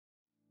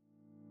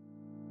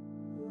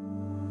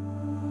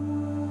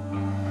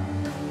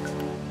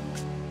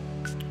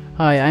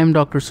Hi, I am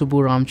Dr.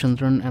 Subaraman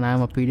Ramchandran and I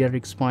am a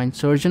pediatric spine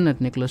surgeon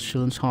at Nicklaus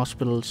Children's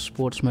Hospital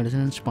Sports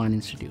Medicine and Spine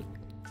Institute.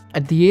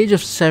 At the age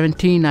of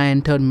 17, I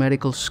entered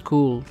medical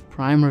school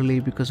primarily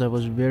because I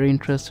was very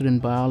interested in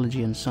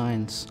biology and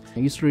science.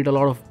 I used to read a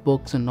lot of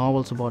books and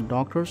novels about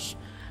doctors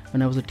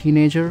when I was a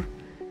teenager,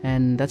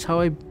 and that's how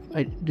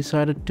I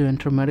decided to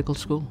enter medical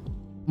school.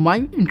 My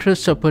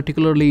interests are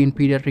particularly in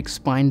pediatric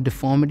spine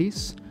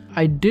deformities.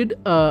 I did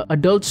an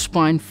adult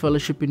spine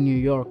fellowship in New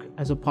York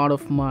as a part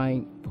of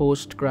my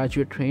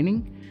postgraduate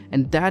training,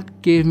 and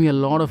that gave me a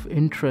lot of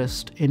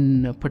interest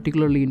in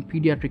particularly in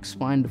pediatric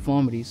spine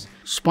deformities.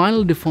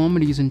 Spinal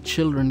deformities in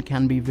children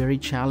can be very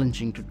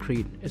challenging to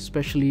treat,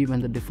 especially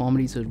when the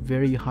deformities are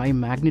very high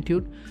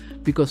magnitude,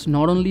 because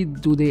not only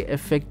do they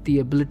affect the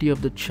ability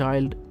of the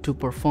child to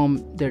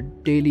perform their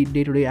daily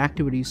day-to-day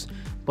activities,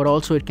 but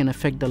also it can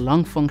affect the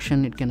lung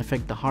function, it can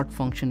affect the heart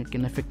function, it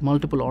can affect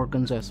multiple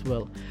organs as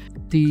well.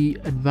 The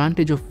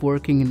advantage of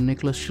working in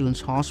Nicklaus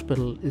Children's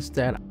Hospital is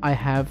that I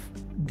have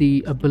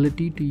the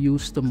ability to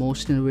use the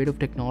most innovative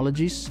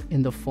technologies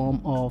in the form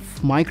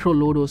of micro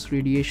low-dose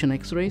radiation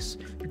x-rays,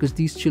 because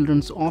these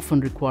children often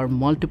require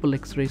multiple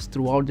x-rays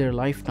throughout their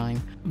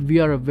lifetime. We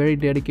are a very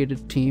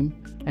dedicated team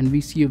and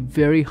we see a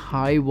very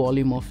high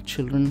volume of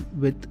children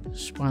with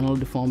spinal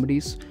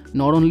deformities,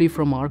 not only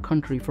from our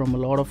country, from a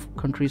lot of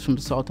countries from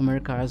South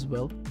America as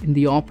well. In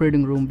the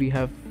operating room, we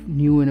have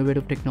new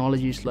innovative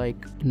technologies like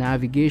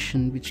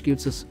navigation, which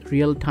gives us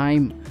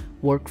real-time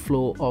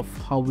workflow of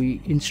how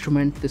we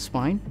instrument the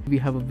spine. We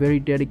have a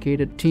very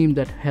dedicated team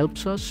that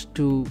helps us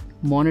to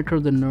monitor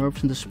the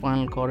nerves in the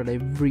spinal cord at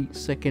every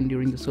second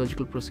during the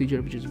surgical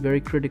procedure, which is very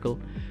critical.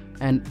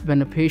 And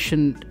when a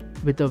patient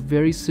with a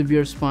very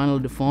severe spinal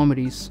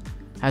deformities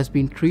has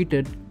been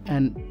treated,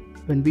 and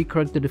when we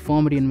correct the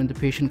deformity and when the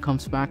patient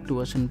comes back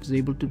to us and is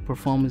able to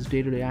perform his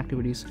day-to-day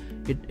activities,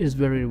 it is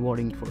very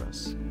rewarding for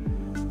us.